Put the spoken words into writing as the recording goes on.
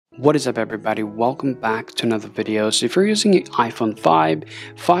What is up everybody, welcome back to another video. So if you're using an iPhone 5,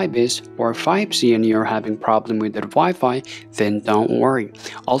 5S or 5C and you're having problem with their Wi-Fi, then don't worry.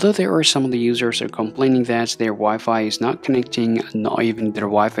 Although there are some of the users are complaining that their Wi-Fi is not connecting, not even their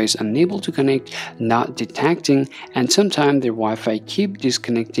Wi-Fi is unable to connect, not detecting, and sometimes their Wi-Fi keep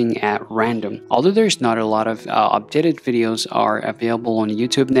disconnecting at random. Although there's not a lot of updated videos are available on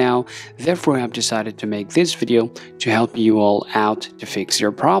YouTube now, therefore I've decided to make this video to help you all out to fix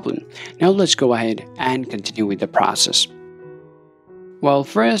your problem. Now let's go ahead and continue with the process. Well,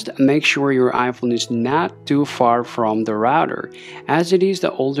 first, make sure your iPhone is not too far from the router. As it is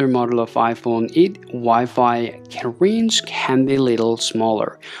the older model of iPhone, its Wi-Fi range can be a little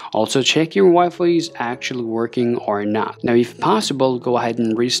smaller. Also, check your Wi-Fi is actually working or not. Now, if possible, go ahead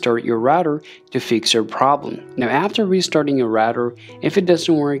and restart your router to fix your problem. Now, after restarting your router, if it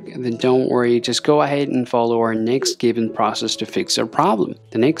doesn't work, then don't worry. Just go ahead and follow our next given process to fix your problem.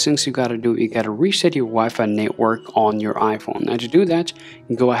 The next things you gotta do, you gotta reset your Wi-Fi network on your iPhone. Now, to do that,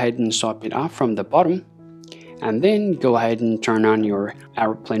 go ahead and swap it off from the bottom, and then go ahead and turn on your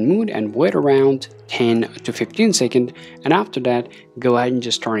airplane mode and wait around 10 to 15 seconds, and after that go ahead and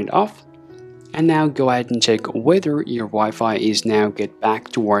just turn it off. And now go ahead and check whether your Wi-Fi is now get back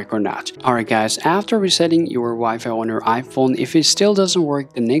to work or not. Alright guys, after resetting your Wi-Fi on your iPhone, if it still doesn't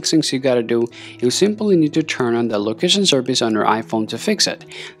work, the next things you gotta do, you simply need to turn on the location service on your iPhone to fix it.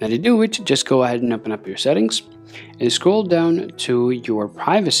 Now to do it, just go ahead and open up your settings and scroll down to your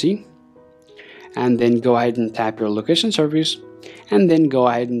privacy, and then go ahead and tap your location service, and then go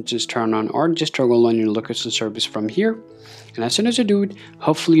ahead and just turn on or just toggle on your location service from here. And as soon as you do it,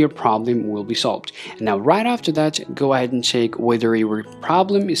 hopefully your problem will be solved. And now right after that, go ahead and check whether your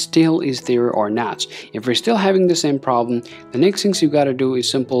problem still is there or not. If you're still having the same problem, the next things you gotta do is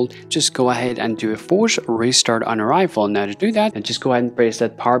simple. Just go ahead and do a force restart on your iPhone. Now to do that, and just go ahead and press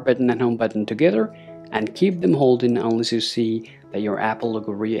that power button and home button together and keep them holding unless you see that your Apple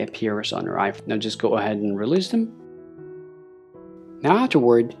logo reappears on your iPhone. Now just go ahead and release them. Now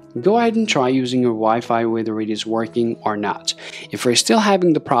afterward, go ahead and try using your Wi-Fi whether it is working or not. If you're still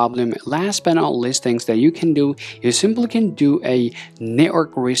having the problem, last but not least things that you can do, you simply can do a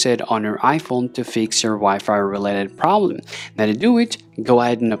network reset on your iPhone to fix your Wi-Fi related problem. Now to do it, go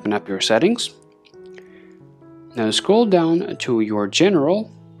ahead and open up your settings. Now scroll down to your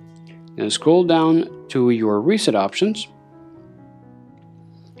general. Now scroll down to your reset options.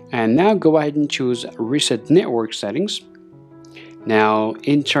 And now go ahead and choose reset network settings. Now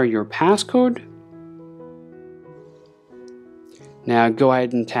enter your passcode. Now go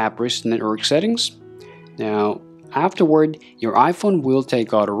ahead and tap reset network settings. Now afterward, your iPhone will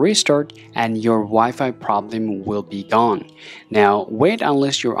take auto restart and your Wi-Fi problem will be gone. Now wait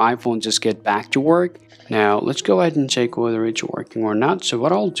unless your iPhone just get back to work. Now let's go ahead and check whether it's working or not. So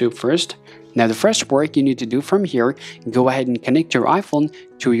what I'll do first, now the first work you need to do from here, go ahead and connect your iPhone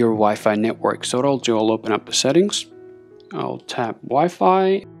to your Wi-Fi network. So what I'll do, I'll open up the settings. I'll tap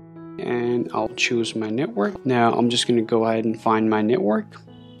Wi-Fi and I'll choose my network. Now I'm just going to go ahead and find my network.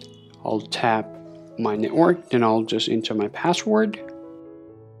 I'll tap my network, then I'll just enter my password.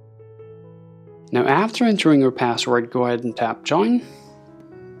 Now after entering your password, go ahead and tap join.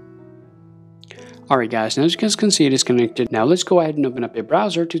 Alright guys, now as you guys can see, it is connected. Now let's go ahead and open up a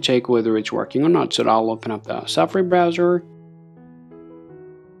browser to check whether it's working or not. So I'll open up the Safari browser.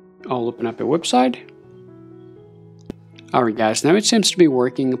 I'll open up a website. Alright guys, now it seems to be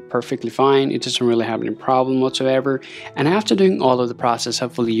working perfectly fine. It doesn't really have any problem whatsoever. And after doing all of the process,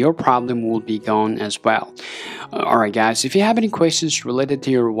 hopefully your problem will be gone as well. Alright guys, if you have any questions related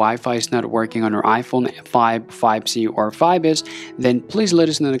to your Wi-Fi is not working on your iPhone 5, 5C or 5S, then please let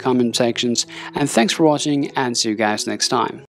us know in the comment sections. And thanks for watching and see you guys next time.